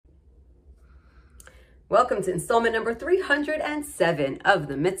Welcome to installment number 307 of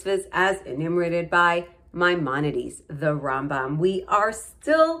the mitzvahs as enumerated by Maimonides, the Rambam. We are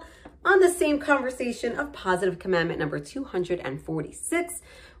still on the same conversation of positive commandment number 246,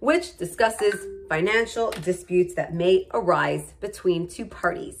 which discusses financial disputes that may arise between two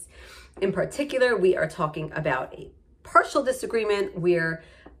parties. In particular, we are talking about a partial disagreement where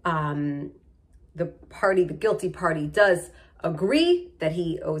the guilty party does agree that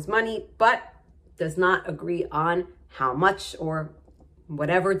he owes money, but does not agree on how much or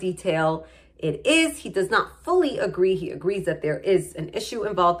whatever detail it is. He does not fully agree. He agrees that there is an issue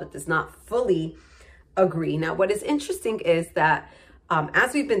involved, but does not fully agree. Now, what is interesting is that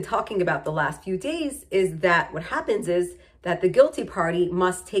as we've been talking about the last few days, is that what happens is that the guilty party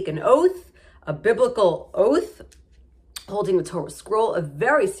must take an oath, a biblical oath, holding the Torah scroll, a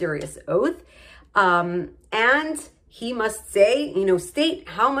very serious oath, and he must say, state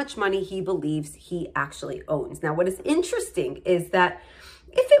how much money he believes he actually owns. Now, what is interesting is that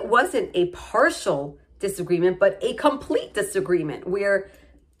if it wasn't a partial disagreement, but a complete disagreement where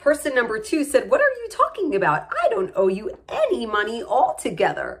person number two said, "What are you talking about? I don't owe you any money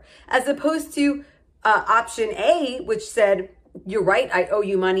altogether," as opposed to option A, which said, "You're right, I owe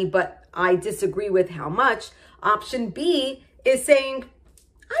you money, but I disagree with how much." Option B is saying,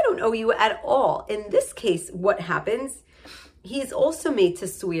 "I don't owe you at all." In this case, what happens? He is also made to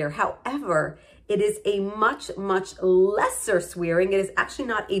swear. However, it is a much, much lesser swearing. It is actually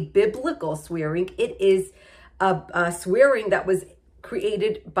not a biblical swearing. It is a swearing that was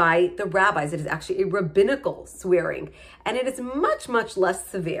created by the rabbis. It is actually a rabbinical swearing, and it is much, much less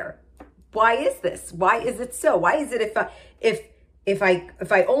severe. Why is this? Why is it so? Why is it if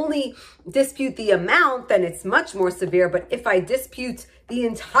I only dispute the amount, then it's much more severe. But if I dispute the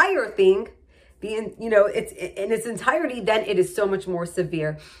entire thing, it's in its entirety, then it is so much more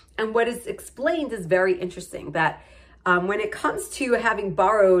severe. And what is explained is very interesting, that when it comes to having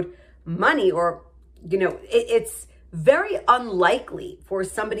borrowed money, or, it's very unlikely for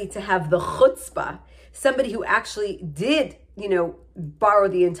somebody to have the chutzpah, somebody who actually did, borrow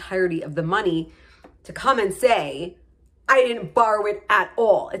the entirety of the money, to come and say, "I didn't borrow it at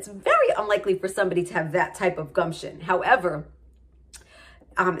all." It's very unlikely for somebody to have that type of gumption. However,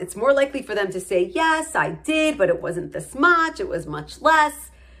 it's more likely for them to say, "Yes, I did, but it wasn't this much. It was much less."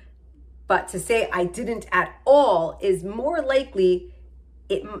 But to say "I didn't at all" is more likely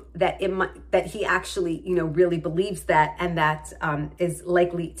that he actually, really believes that, and that is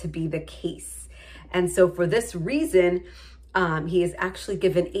likely to be the case. And so for this reason, he is actually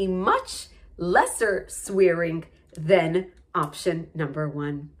given a much lesser swearing than option number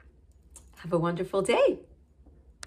one. Have a wonderful day.